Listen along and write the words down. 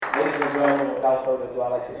ladies and gentlemen, without further ado, I'd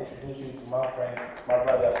like to introduce you to my friend, my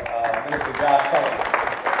brother, Minister Josh Kelly.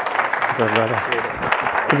 What's up,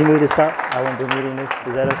 brother? Can you move this up? I won't be meeting this.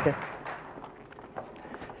 Is that okay?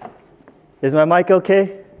 Is my mic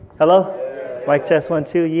okay? Hello? Yeah. Mic test 1,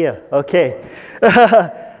 2. Yeah. Okay.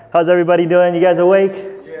 How's everybody doing? You guys awake?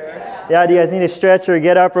 Yeah. Do you guys need to stretch or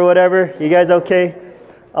get up or whatever? You guys okay?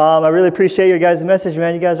 I really appreciate your guys' message,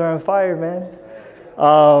 man. You guys are on fire,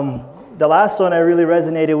 man. The last one I really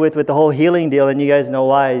resonated with the whole healing deal, and you guys know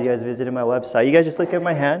why. You guys visited my website. You guys just look at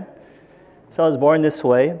my hand. So I was born this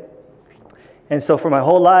way. And so for my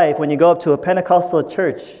whole life, when you go up to a Pentecostal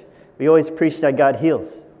church, we always preach that God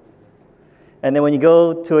heals. And then when you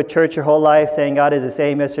go to a church your whole life saying God is the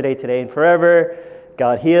same yesterday, today, and forever,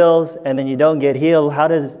 God heals, and then you don't get healed, how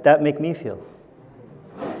does that make me feel?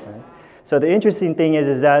 Right? So the interesting thing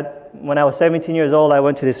is that when I was 17 years old, I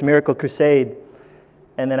went to this miracle crusade,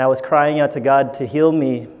 and then I was crying out to God to heal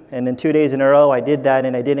me, and then 2 days in a row I did that,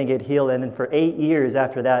 and I didn't get healed, and then for 8 years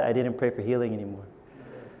after that, I didn't pray for healing anymore.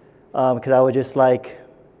 Because I was just like,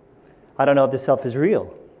 I don't know if this stuff is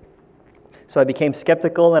real. So I became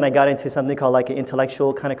skeptical, and I got into something called like an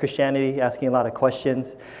intellectual kind of Christianity, asking a lot of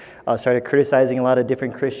questions. I started criticizing a lot of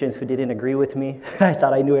different Christians who didn't agree with me. I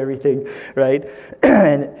thought I knew everything, right?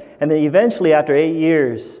 and then eventually, after 8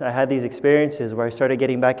 years, I had these experiences where I started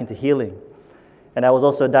getting back into healing. And I was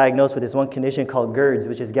also diagnosed with this one condition called GERD,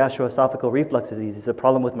 which is gastroesophageal reflux disease. It's a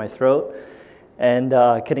problem with my throat. And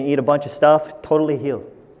couldn't eat a bunch of stuff, totally healed.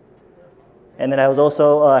 And then I was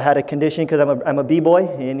also had a condition because I'm a b-boy.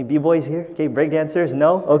 Any b-boys here? Okay, breakdancers?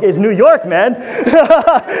 No? Okay, it's New York, man.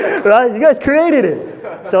 Right? You guys created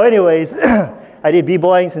it. So anyways, I did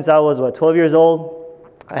b-boying since I was, 12 years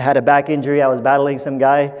old. I had a back injury. I was battling some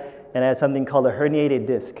guy, and I had something called a herniated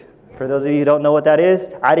disc. For those of you who don't know what that is,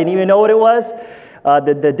 I didn't even know what it was.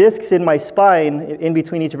 The discs in my spine, in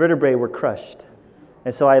between each vertebrae, were crushed.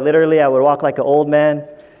 And so I would walk like an old man,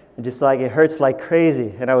 and just like it hurts like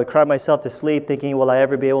crazy. And I would cry myself to sleep thinking, will I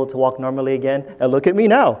ever be able to walk normally again? And look at me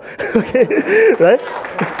now. Okay, right?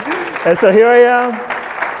 And so here I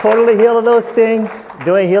am, totally healed of those things,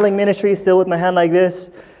 doing healing ministry, still with my hand like this.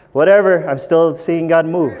 Whatever, I'm still seeing God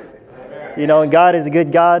move. You know, and God is a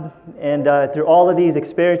good God. And through all of these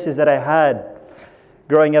experiences that I had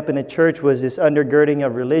growing up in the church was this undergirding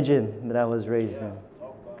of religion that I was raised in.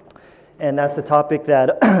 And that's the topic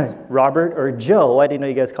that Robert, or Joe, I didn't know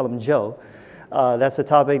you guys call him Joe. That's the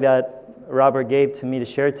topic that Robert gave to me to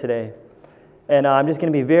share today. And I'm just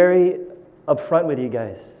going to be very upfront with you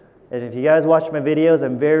guys. And if you guys watch my videos,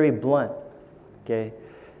 I'm very blunt. Okay?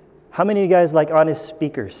 How many of you guys like honest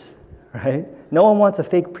speakers? Right? No one wants a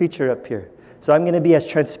fake preacher up here. So I'm going to be as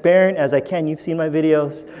transparent as I can. You've seen my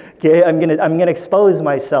videos. Okay? I'm going to expose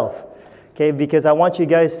myself. Okay? Because I want you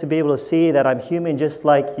guys to be able to see that I'm human just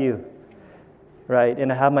like you. Right?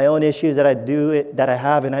 And I have my own issues that I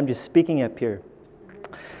have, and I'm just speaking up here.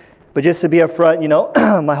 But just to be upfront, you know,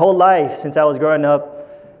 my whole life since I was growing up,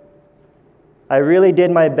 I really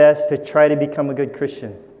did my best to try to become a good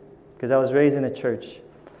Christian because I was raised in a church.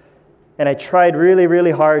 And I tried really,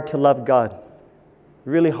 really hard to love God.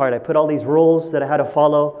 Really hard. I put all these rules that I had to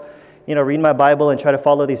follow, you know, read my Bible and try to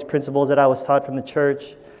follow these principles that I was taught from the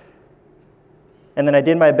church. And then I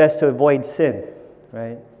did my best to avoid sin,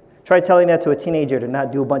 right? Try telling that to a teenager to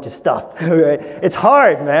not do a bunch of stuff. Right? It's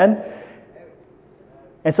hard, man.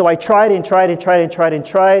 And so I tried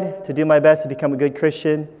to do my best to become a good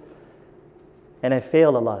Christian. And I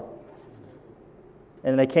failed a lot.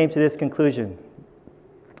 And then I came to this conclusion.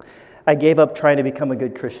 I gave up trying to become a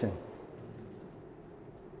good Christian.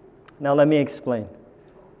 Now let me explain.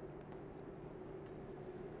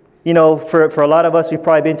 You know, for a lot of us, we've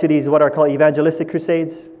probably been to these what are called evangelistic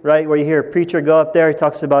crusades, right? Where you hear a preacher go up there, he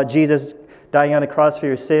talks about Jesus dying on the cross for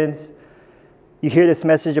your sins. You hear this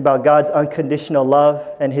message about God's unconditional love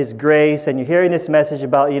and His grace, and you're hearing this message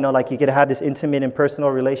about, you know, like you could have this intimate and personal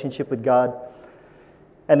relationship with God.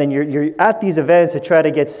 And then you're at these events to try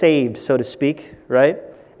to get saved, so to speak, right?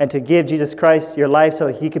 And to give Jesus Christ your life so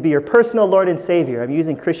He could be your personal Lord and Savior. I'm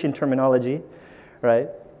using Christian terminology, right?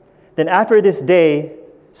 Then after this day,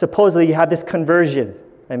 supposedly you have this conversion,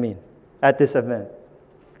 at this event.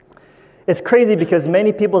 It's crazy because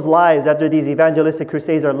many people's lives after these evangelistic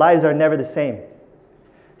crusades, their lives are never the same.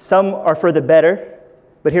 Some are for the better,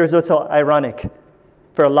 but here's what's so ironic.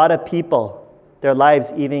 For a lot of people, their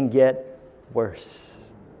lives even get worse.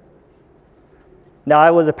 Now,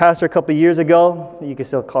 I was a pastor a couple years ago. You can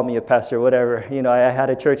still call me a pastor, whatever. You know, I had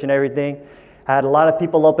a church and everything. I had a lot of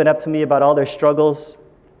people open up to me about all their struggles.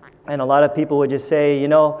 And a lot of people would just say, you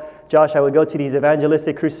know, Josh, I would go to these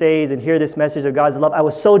evangelistic crusades and hear this message of God's love. I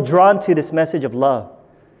was so drawn to this message of love.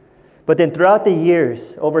 But then throughout the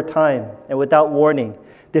years, over time, and without warning,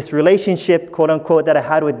 this relationship, quote unquote, that I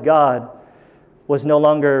had with God was no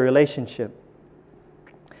longer a relationship.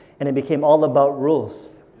 And it became all about rules.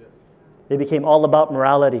 It became all about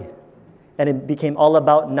morality. And it became all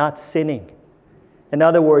about not sinning. In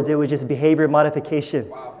other words, it was just behavior modification.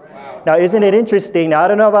 Wow. Now, isn't it interesting? Now, I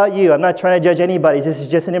don't know about you. I'm not trying to judge anybody. This is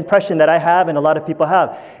just an impression that I have and a lot of people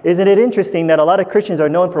have. Isn't it interesting that a lot of Christians are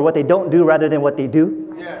known for what they don't do rather than what they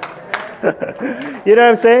do? Yeah. You know what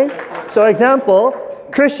I'm saying? So, example,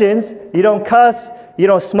 Christians, you don't cuss, you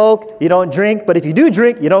don't smoke, you don't drink. But if you do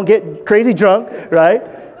drink, you don't get crazy drunk, right?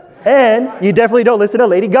 And you definitely don't listen to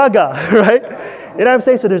Lady Gaga, right? You know what I'm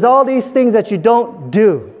saying? So there's all these things that you don't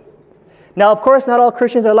do. Now, of course, not all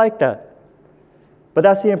Christians are like that. But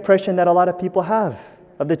that's the impression that a lot of people have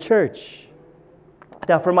of the church.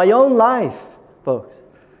 Now, for my own life, folks,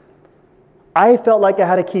 I felt like I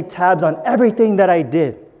had to keep tabs on everything that I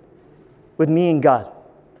did with me and God.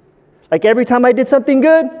 Like every time I did something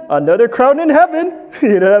good, another crown in heaven.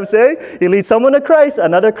 You know what I'm saying? You lead someone to Christ,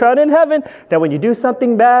 another crown in heaven. Then when you do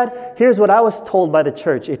something bad, here's what I was told by the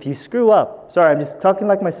church. If you screw up, sorry, I'm just talking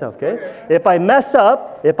like myself, okay? If I mess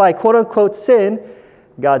up, if I quote unquote sin,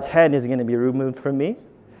 God's hand is going to be removed from me.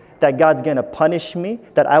 That God's going to punish me.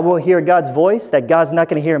 That I won't hear God's voice. That God's not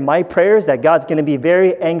going to hear my prayers. That God's going to be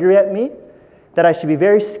very angry at me. That I should be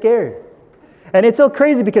very scared. And it's so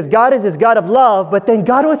crazy because God is this God of love, but then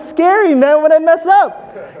God was scary, man, when I mess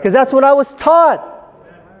up. Because that's what I was taught.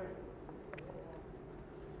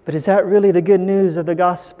 But is that really the good news of the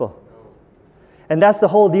gospel? And that's the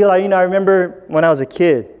whole deal. I remember when I was a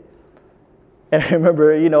kid. And I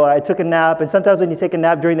remember, I took a nap. And sometimes when you take a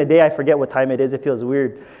nap during the day, I forget what time it is. It feels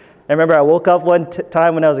weird. I remember I woke up one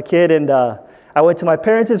time when I was a kid, and I went to my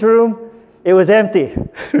parents' room. It was empty,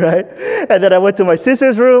 right? And then I went to my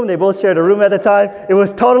sister's room. They both shared a room at the time. It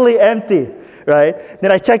was totally empty, right?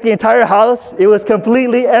 Then I checked the entire house. It was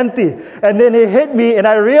completely empty. And then it hit me, and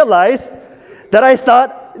I realized that I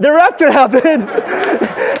thought the rapture happened.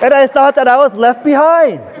 And I thought that I was left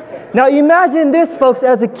behind. Now imagine this, folks,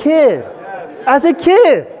 as a kid. As a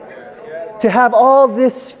kid, to have all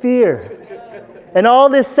this fear and all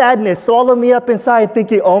this sadness swallow me up inside,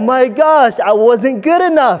 thinking, oh my gosh, I wasn't good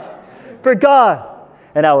enough for God.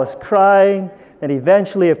 And I was crying. And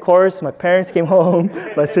eventually, of course, my parents came home.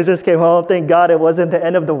 My sisters came home. Thank God it wasn't the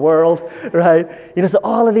end of the world, right? So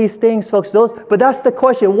all of these things, folks, but that's the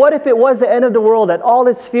question. What if it was the end of the world, that all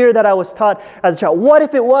this fear that I was taught as a child? What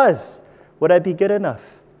if it was? Would I be good enough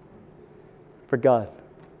for God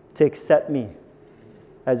to accept me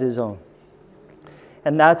as His own?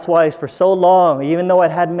 And that's why for so long, even though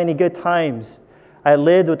I'd had many good times, I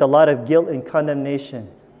lived with a lot of guilt and condemnation,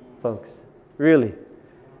 folks. Really.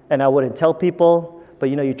 And I wouldn't tell people, but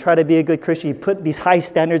you try to be a good Christian, you put these high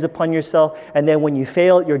standards upon yourself, and then when you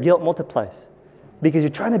fail, your guilt multiplies. Because you're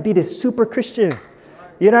trying to be this super Christian.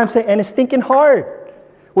 You know what I'm saying? And it's stinking hard.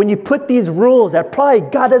 When you put these rules that probably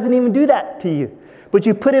God doesn't even do that to you, but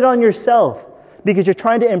you put it on yourself because you're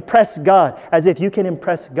trying to impress God, as if you can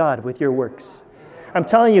impress God with your works. I'm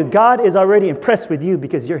telling you, God is already impressed with you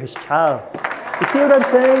because you're His child. You see what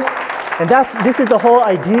I'm saying? And this is the whole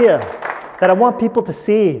idea that I want people to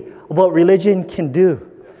see what religion can do.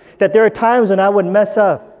 That there are times when I would mess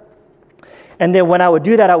up. And then when I would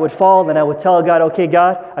do that, I would fall and I would tell God, okay,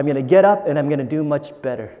 God, I'm going to get up and I'm going to do much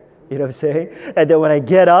better. You know what I'm saying? And then when I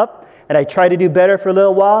get up and I try to do better for a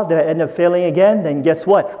little while, then I end up failing again. Then guess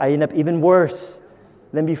what? I end up even worse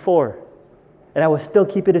than before. And I would still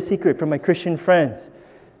keep it a secret from my Christian friends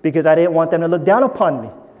because I didn't want them to look down upon me.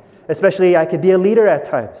 Especially I could be a leader at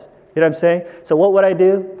times. You know what I'm saying? So what would I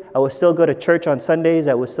do? I would still go to church on Sundays.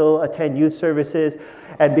 I would still attend youth services.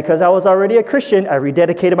 And because I was already a Christian, I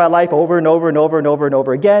rededicated my life over and over and over and over and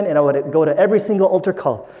over again. And I would go to every single altar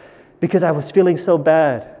call because I was feeling so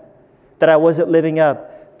bad that I wasn't living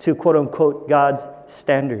up to quote unquote God's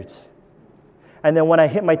standards. And then when I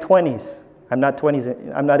hit my 20s, I'm not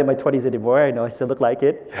in my 20s anymore. I know I still look like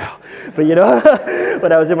it. Yeah. But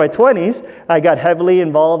when I was in my 20s, I got heavily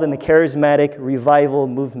involved in the charismatic revival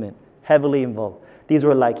movement. Heavily involved. These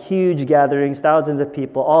were like huge gatherings, thousands of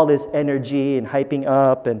people, all this energy and hyping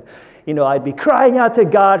up. And, I'd be crying out to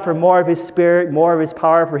God for more of His Spirit, more of His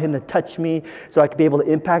power, for Him to touch me so I could be able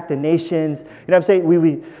to impact the nations. You know what I'm saying?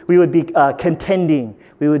 We would be contending.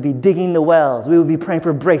 We would be digging the wells. We would be praying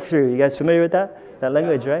for breakthrough. You guys familiar with that? That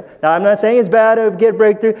language, right? Now, I'm not saying it's bad to get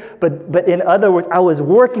breakthrough, but in other words, I was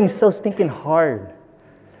working so stinking hard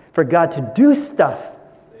for God to do stuff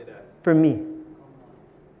for me.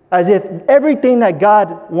 As if everything that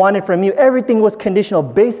God wanted from me, everything was conditional,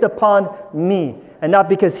 based upon me, and not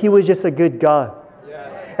because He was just a good God.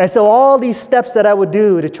 Yes. And so all these steps that I would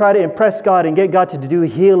do to try to impress God and get God to do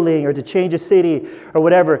healing or to change a city or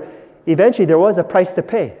whatever, eventually there was a price to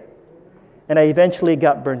pay. And I eventually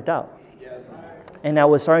got burnt out. And I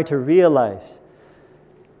was starting to realize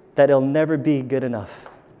that it'll never be good enough.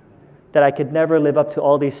 That I could never live up to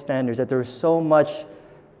all these standards. That there was so much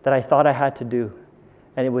that I thought I had to do.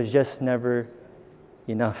 And it was just never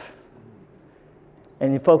enough.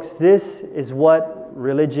 And folks, this is what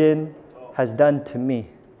religion has done to me.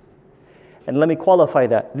 And let me qualify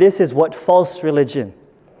that. This is what false religion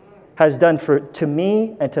has done to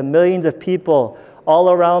me and to millions of people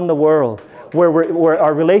all around the world, where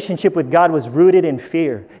our relationship with God was rooted in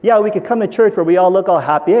fear. Yeah, we could come to church where we all look all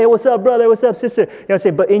happy. Hey, what's up, brother? What's up, sister?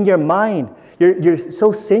 But in your mind, you're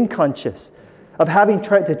so sin conscious of having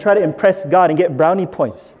to try to impress God and get brownie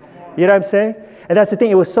points. You know what I'm saying? And that's the thing.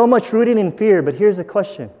 It was so much rooted in fear. But here's the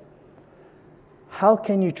question. How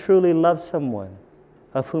can you truly love someone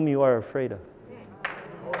of whom you are afraid of?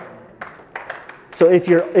 So if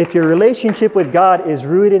your relationship with God is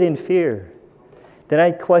rooted in fear, then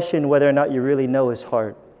I question whether or not you really know His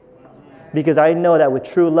heart. Because I know that with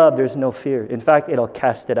true love, there's no fear. In fact, it'll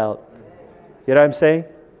cast it out. You know what I'm saying?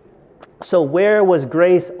 So where was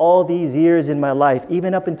grace all these years in my life,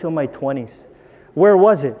 even up until my 20s? Where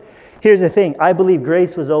was it? Here's the thing. I believe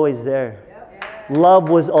grace was always there. Love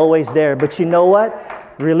was always there. But you know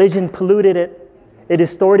what? Religion polluted it. It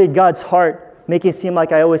distorted God's heart, making it seem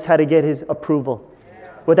like I always had to get His approval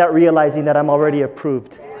without realizing that I'm already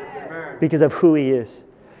approved because of who He is.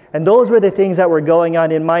 And those were the things that were going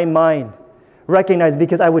on in my mind. Recognize,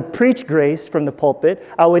 because I would preach grace from the pulpit.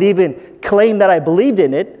 I would even claim that I believed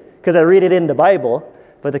in it because I read it in the Bible.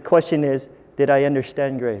 But the question is, did I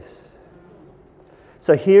understand grace?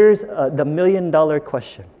 So here's the million-dollar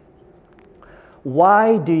question.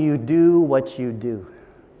 Why do you do what you do?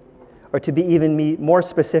 Or to be even more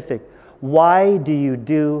specific, why do you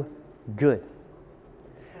do good?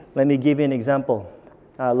 Let me give you an example.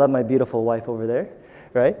 I love my beautiful wife over there,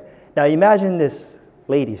 right? Now imagine this,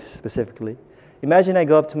 ladies specifically. Imagine I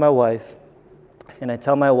go up to my wife and I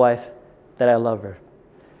tell my wife that I love her.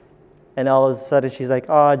 And all of a sudden she's like,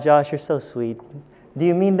 "Oh, Josh, you're so sweet. Do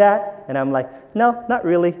you mean that?" And I'm like, "No, not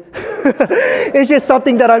really." It's just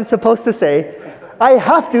something that I'm supposed to say. I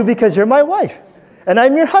have to because you're my wife. And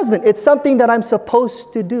I'm your husband. It's something that I'm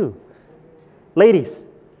supposed to do. Ladies,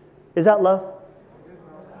 is that love?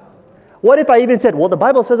 What if I even said, well, the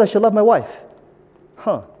Bible says I should love my wife?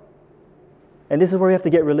 And this is where we have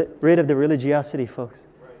to get rid of the religiosity, folks.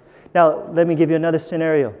 Now, let me give you another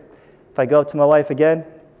scenario. If I go up to my wife again,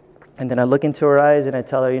 and then I look into her eyes and I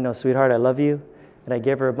tell her, "Sweetheart, I love you." And I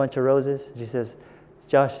give her a bunch of roses. She says,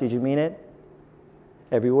 "Josh, did you mean it?"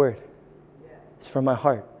 Every word. It's from my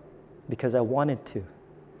heart because I wanted to.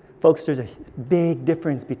 Folks, there's a big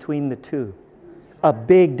difference between the two. A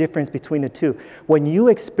big difference between the two. When you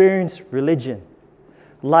experience religion,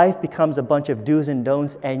 life becomes a bunch of do's and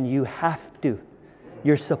don'ts, and you have to.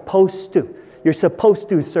 You're supposed to. You're supposed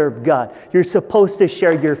to serve God. You're supposed to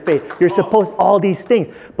share your faith. You're supposed all these things.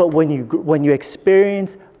 But when you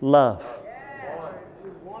experience love,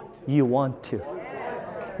 you want to.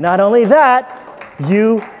 Not only that,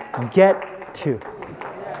 you get to.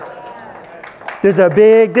 There's a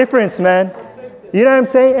big difference, man. You know what I'm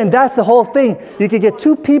saying? And that's the whole thing. You could get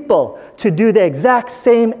two people to do the exact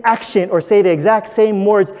same action or say the exact same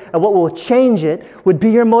words, and what will change it would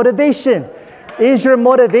be your motivation. Is your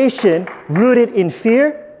motivation rooted in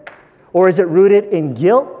fear? Or is it rooted in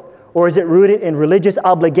guilt? Or is it rooted in religious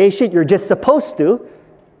obligation? You're just supposed to.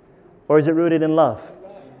 Or is it rooted in love?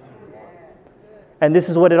 And this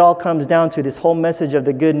is what it all comes down to, this whole message of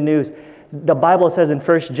the good news. The Bible says in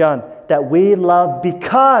 1 John that we love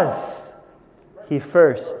because He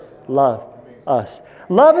first loved us.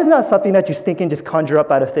 Love is not something that you think and just conjure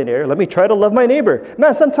up out of thin air. Let me try to love my neighbor.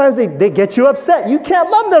 Man, sometimes they get you upset. You can't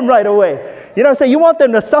love them right away. You know what I'm saying? You want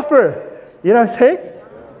them to suffer. You know what I'm saying?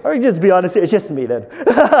 Or you just be honest, it's just me then.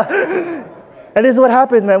 And this is what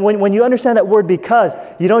happens, man. When you understand that word because,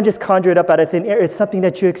 you don't just conjure it up out of thin air. It's something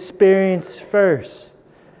that you experience first.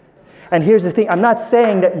 And here's the thing. I'm not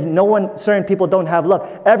saying that certain people don't have love.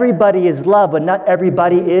 Everybody is loved, but not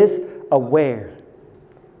everybody is aware.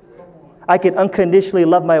 I can unconditionally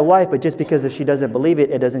love my wife, but just because if she doesn't believe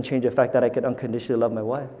it, it doesn't change the fact that I can unconditionally love my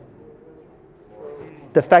wife.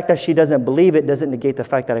 The fact that she doesn't believe it doesn't negate the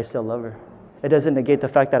fact that I still love her. It doesn't negate the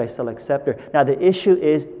fact that I still accept her. Now the issue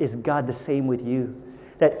is God the same with you?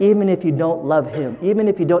 That even if you don't love Him, even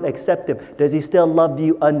if you don't accept Him, does He still love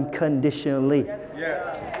you unconditionally?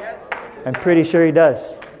 Yes. I'm pretty sure He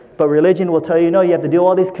does. But religion will tell you, no, you have to do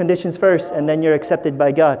all these conditions first, and then you're accepted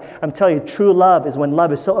by God. I'm telling you, true love is when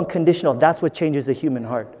love is so unconditional. That's what changes the human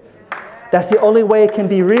heart. That's the only way it can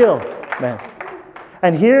be real, man.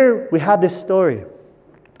 And here we have this story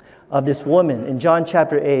of this woman in John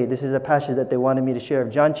chapter 8. This is a passage that they wanted me to share.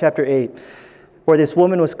 John chapter 8, where this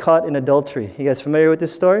woman was caught in adultery. You guys familiar with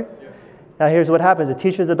this story? Yeah. Now here's what happens. The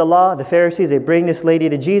teachers of the law, the Pharisees, they bring this lady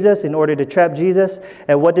to Jesus in order to trap Jesus.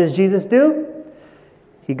 And what does Jesus do?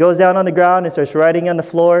 He goes down on the ground and starts writing on the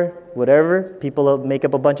floor, whatever. People make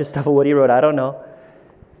up a bunch of stuff of what he wrote. I don't know.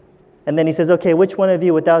 And then he says, okay, which one of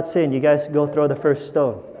you without sin, you guys go throw the first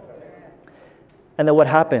stone. And then what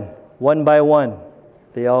happened? One by one,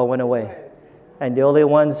 they all went away. And the only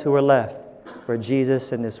ones who were left were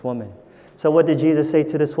Jesus and this woman. So what did Jesus say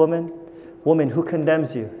to this woman? Woman, who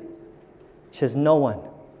condemns you? She says, no one.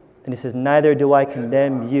 And he says, neither do I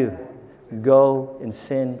condemn you. Go and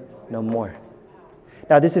sin no more.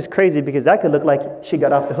 Now this is crazy because that could look like she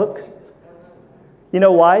got off the hook. You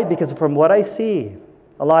know why? Because from what I see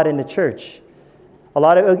a lot in the church,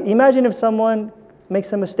 imagine if someone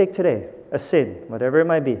makes a mistake today, a sin, whatever it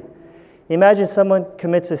might be. Imagine someone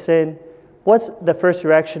commits a sin. What's the first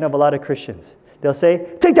reaction of a lot of Christians? They'll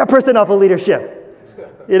say, take that person off of leadership.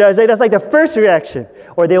 You know, that's like the first reaction.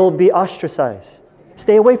 Or they will be ostracized.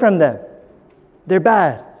 Stay away from them. They're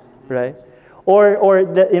bad, right? Or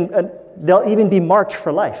they'll even be marked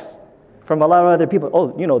for life from a lot of other people.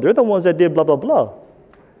 Oh, you know, they're the ones that did blah, blah, blah.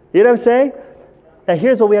 You know what I'm saying? Now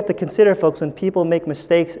here's what we have to consider, folks, when people make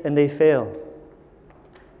mistakes and they fail.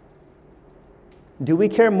 Do we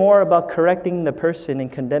care more about correcting the person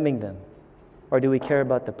and condemning them? Or do we care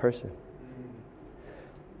about the person?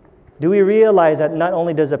 Do we realize that not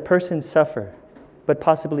only does a person suffer, but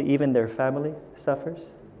possibly even their family suffers?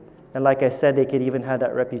 And like I said, they could even have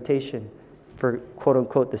that reputation for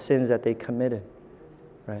quote-unquote the sins that they committed,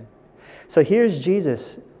 right? So here's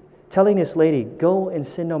Jesus telling this lady, go and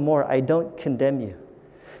sin no more. I don't condemn you.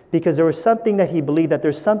 Because there was something that he believed, that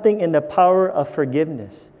there's something in the power of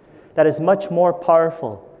forgiveness that is much more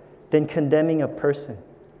powerful than condemning a person.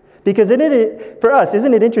 Because for us,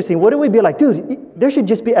 isn't it interesting? What do we be like? Dude, there should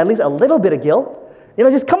just be at least a little bit of guilt. You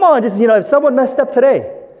know, just come on. Just, you know, if someone messed up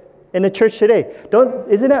today in the church today,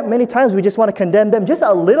 isn't that many times we just want to condemn them just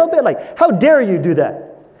a little bit? Like, how dare you do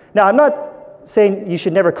that? Now, I'm not saying you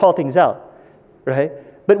should never call things out, right?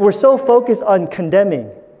 But we're so focused on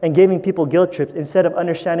condemning and giving people guilt trips instead of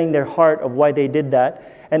understanding their heart of why they did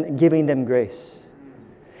that and giving them grace.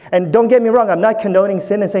 And don't get me wrong, I'm not condoning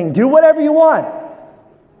sin and saying, do whatever you want.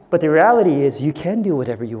 But the reality is you can do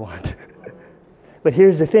whatever you want. But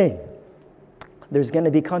here's the thing. There's going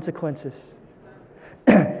to be consequences.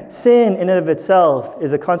 Sin in and of itself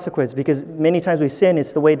is a consequence because many times we sin,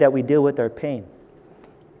 it's the way that we deal with our pain.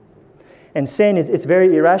 And sin it's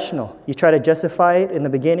very irrational. You try to justify it in the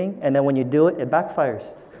beginning, and then when you do it, it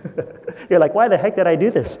backfires. You're like, why the heck did I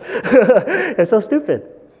do this? It's so stupid.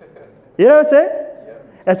 You know what I'm saying?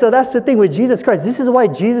 And so that's the thing with Jesus Christ. This is why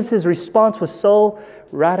Jesus' response was so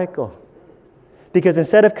radical. Because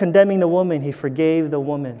instead of condemning the woman, he forgave the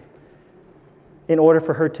woman in order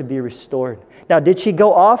for her to be restored. Now, did she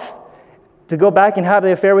go off to go back and have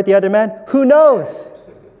the affair with the other man? Who knows?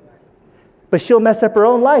 But she'll mess up her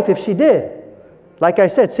own life if she did. Like I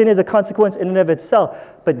said, sin is a consequence in and of itself.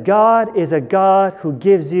 But God is a God who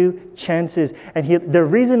gives you chances. And the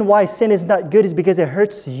reason why sin is not good is because it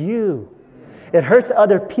hurts you. It hurts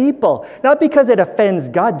other people. Not because it offends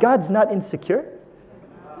God. God's not insecure.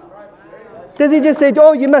 Does he just say,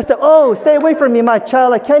 oh, you messed up. Oh, stay away from me, my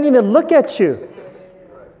child. I can't even look at you.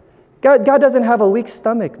 God doesn't have a weak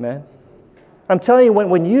stomach, man. I'm telling you,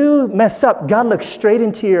 when you mess up, God looks straight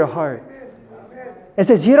into your heart and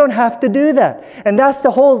says, you don't have to do that. And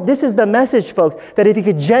this is the message, folks, that if you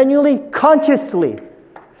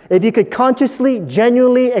could consciously,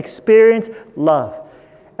 genuinely experience love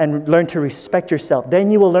and learn to respect yourself, then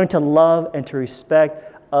you will learn to love and to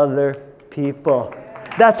respect other people.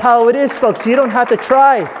 That's how it is, folks. You don't have to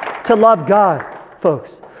try to love God,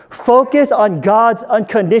 folks. Focus on God's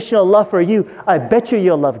unconditional love for you. I bet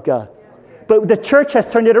you'll love God. But the church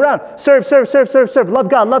has turned it around. Serve. Love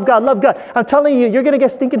God, love God, love God. I'm telling you, you're going to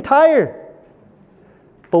get stinking tired.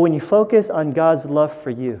 But when you focus on God's love for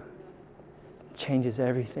you, it changes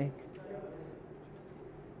everything.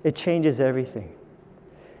 It changes everything.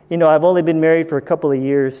 You know, I've only been married for a couple of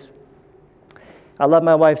years. I love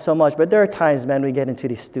my wife so much, but there are times, man, we get into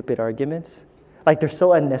these stupid arguments. Like, they're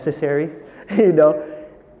so unnecessary, you know.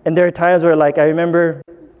 And there are times where, like, I remember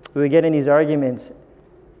we would get in these arguments,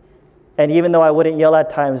 and even though I wouldn't yell at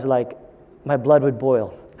times, like, my blood would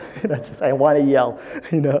boil. I want to yell,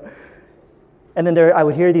 you know. And then I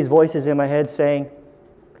would hear these voices in my head saying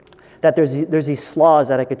that there's these flaws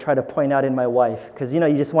that I could try to point out in my wife. Because, you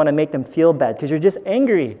just want to make them feel bad because you're just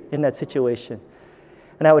angry in that situation.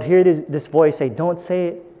 And I would hear this voice say, don't say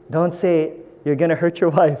it, you're going to hurt your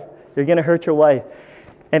wife. You're going to hurt your wife.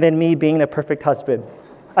 And then me being the perfect husband,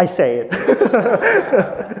 I say it.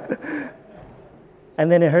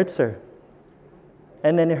 And then it hurts her.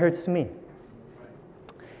 And then it hurts me.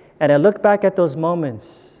 And I look back at those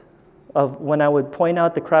moments of when I would point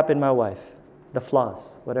out the crap in my wife, the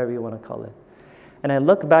flaws, whatever you want to call it. And I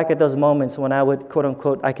look back at those moments when I would, quote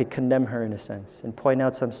unquote, I could condemn her in a sense and point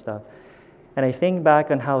out some stuff. And I think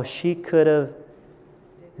back on how she could have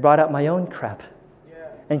brought out my own crap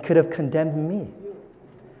and could have condemned me.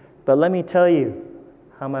 But let me tell you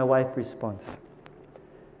how my wife responds.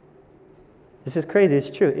 This is crazy, it's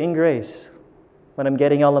true. In grace, when I'm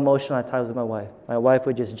getting all emotional at times with my wife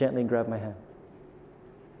would just gently grab my hand.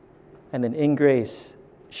 And then in grace,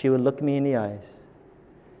 she would look me in the eyes.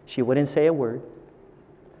 She wouldn't say a word,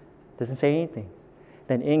 doesn't say anything.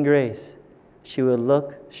 Then in grace, she would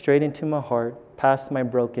look straight into my heart, past my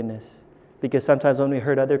brokenness. Because sometimes when we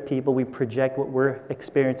hurt other people, we project what we're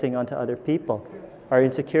experiencing onto other people, our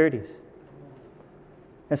insecurities.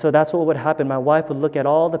 And so that's what would happen. My wife would look at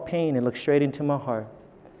all the pain and look straight into my heart.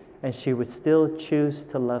 And she would still choose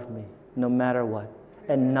to love me, no matter what,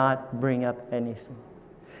 and not bring up anything.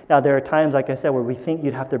 Now, there are times, like I said, where we think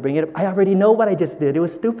you'd have to bring it up. I already know what I just did. It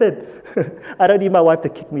was stupid. I don't need my wife to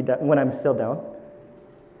kick me down when I'm still down.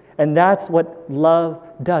 And that's what love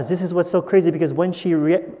does. This is what's so crazy, because when she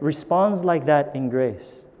responds like that in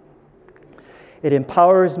grace, it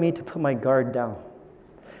empowers me to put my guard down.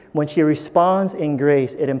 When she responds in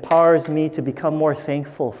grace, it empowers me to become more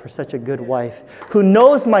thankful for such a good wife who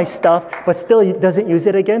knows my stuff but still doesn't use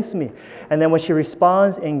it against me. And then when she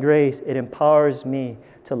responds in grace, it empowers me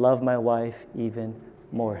to love my wife even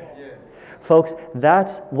more. Yeah. Folks,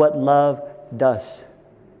 that's what love does.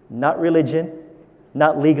 Not religion,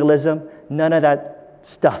 not legalism, none of that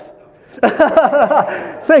stuff.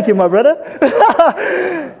 Thank you, my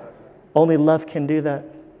brother. Only love can do that.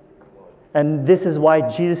 And this is why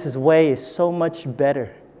Jesus' way is so much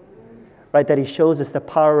better, right? That he shows us the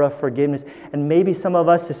power of forgiveness. And maybe some of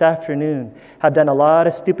us this afternoon have done a lot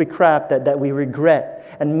of stupid crap that we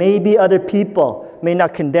regret. And maybe other people may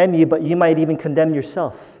not condemn you, but you might even condemn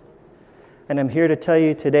yourself. And I'm here to tell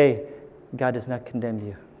you today, God does not condemn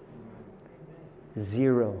you.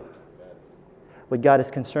 Zero. What God is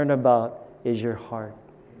concerned about is your heart.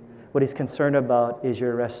 What he's concerned about is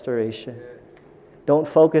your restoration. Don't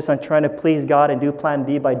focus on trying to please God and do plan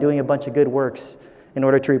B by doing a bunch of good works in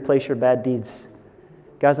order to replace your bad deeds.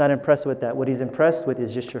 God's not impressed with that. What he's impressed with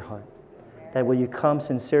is just your heart. That will you come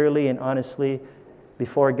sincerely and honestly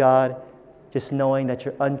before God, just knowing that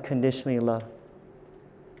you're unconditionally loved.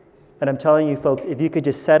 And I'm telling you, folks, if you could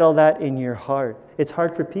just settle that in your heart, it's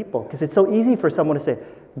hard for people because it's so easy for someone to say,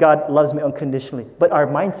 God loves me unconditionally. But our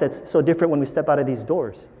mindset's so different when we step out of these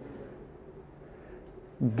doors.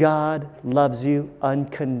 God loves you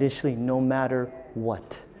unconditionally no matter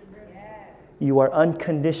what. You are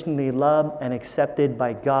unconditionally loved and accepted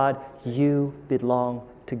by God. You belong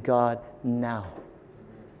to God now,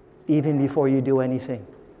 even before you do anything.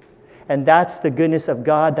 And that's the goodness of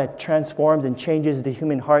God that transforms and changes the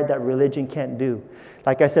human heart that religion can't do.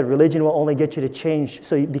 Like I said, religion will only get you to change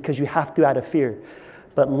because you have to out of fear.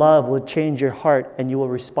 But love will change your heart and you will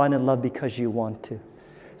respond in love because you want to.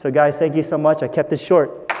 So guys, thank you so much. I kept it short,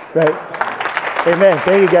 right? Amen.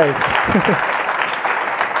 Thank you guys.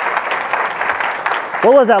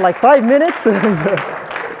 What was that, like 5 minutes?